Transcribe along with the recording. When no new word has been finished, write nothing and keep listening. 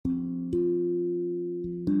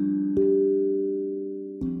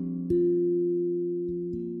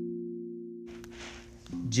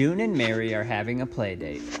June and Mary are having a play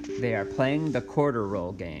date. They are playing the quarter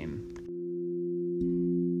roll game.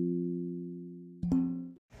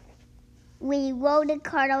 We roll the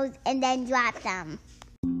quarters and then drop them.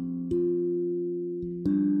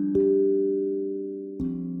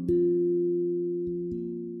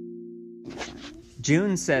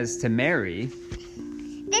 June says to Mary,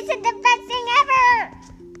 "This is the best thing ever!"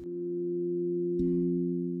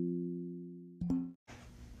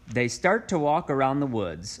 They start to walk around the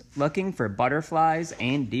woods, looking for butterflies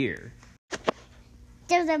and deer.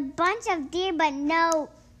 There's a bunch of deer, but no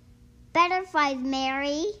butterflies,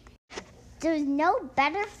 Mary. There's no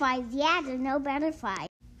butterflies. Yeah, there's no butterflies.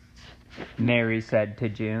 Mary said to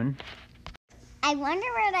June. I wonder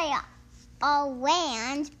where they all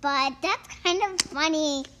went, but that's kind of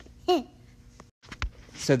funny.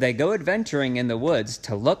 So they go adventuring in the woods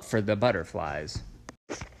to look for the butterflies.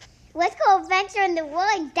 Let's go adventure in the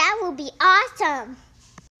woods. That will be awesome.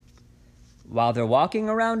 While they're walking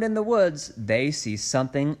around in the woods, they see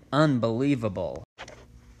something unbelievable.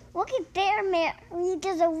 Look at there, Mary.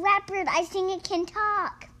 There's a leopard. I think it can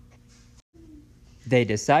talk. They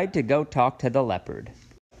decide to go talk to the leopard.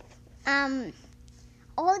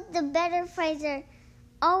 All the butterflies are...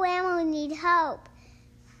 Oh, Emily need help.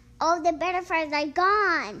 All the butterflies are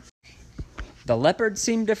gone. The leopard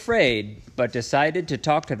seemed afraid, but decided to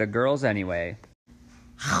talk to the girls anyway.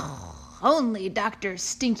 Only Dr.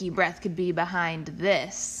 Stinky Breath could be behind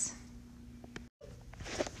this.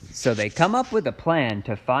 So they come up with a plan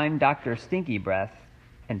to find Dr. Stinky Breath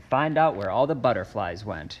and find out where all the butterflies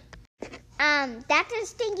went. Dr.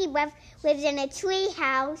 Stinky Breath lives in a tree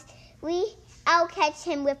house. I'll catch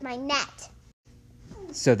him with my net.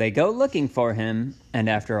 So they go looking for him, and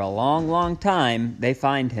after a long, long time, they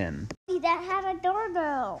find him. That had a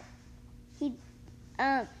doorbell.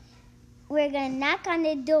 We're gonna knock on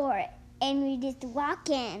the door, and we just walk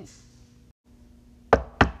in.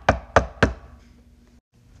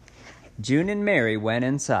 June and Mary went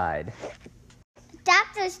inside.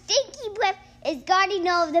 Dr. Stinky Breath is guarding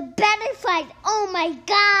all of the butterflies. Oh my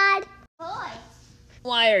God! Boy.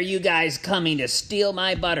 Why are you guys coming to steal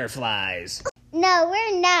my butterflies? No,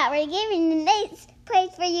 we're not. We're giving a nice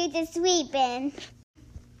place for you to sleep in.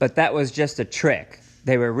 But that was just a trick.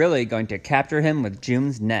 They were really going to capture him with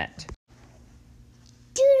June's net.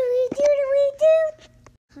 Doodly-doodly-doo.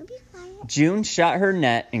 I'll be quiet. June shot her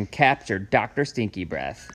net and captured Dr. Stinky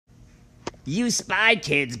Breath. You spy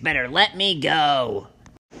kids better let me go.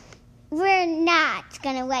 We're not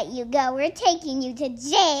gonna let you go. We're taking you to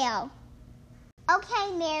jail.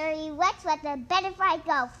 Okay, Mary, let's let the butterfly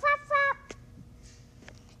go. Flop, flop.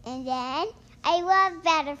 And then, I love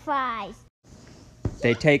butterflies.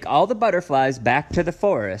 They take all the butterflies back to the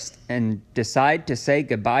forest and decide to say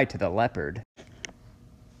goodbye to the leopard.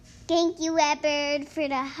 Thank you, leopard, for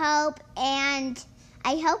the help, and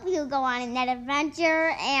I hope you go on that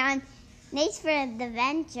adventure, and thanks for the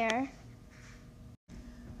adventure.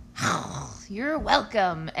 You're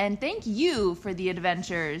welcome, and thank you for the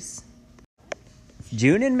adventures.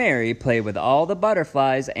 June and Mary play with all the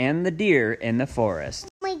butterflies and the deer in the forest.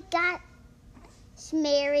 Oh my gosh,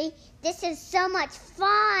 Mary, this is so much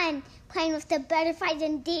fun playing with the butterflies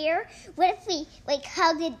and deer. What if we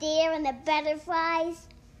hug the deer and the butterflies?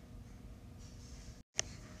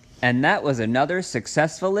 And that was another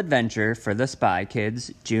successful adventure for the Spy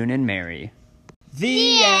Kids, June and Mary.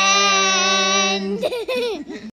 The end!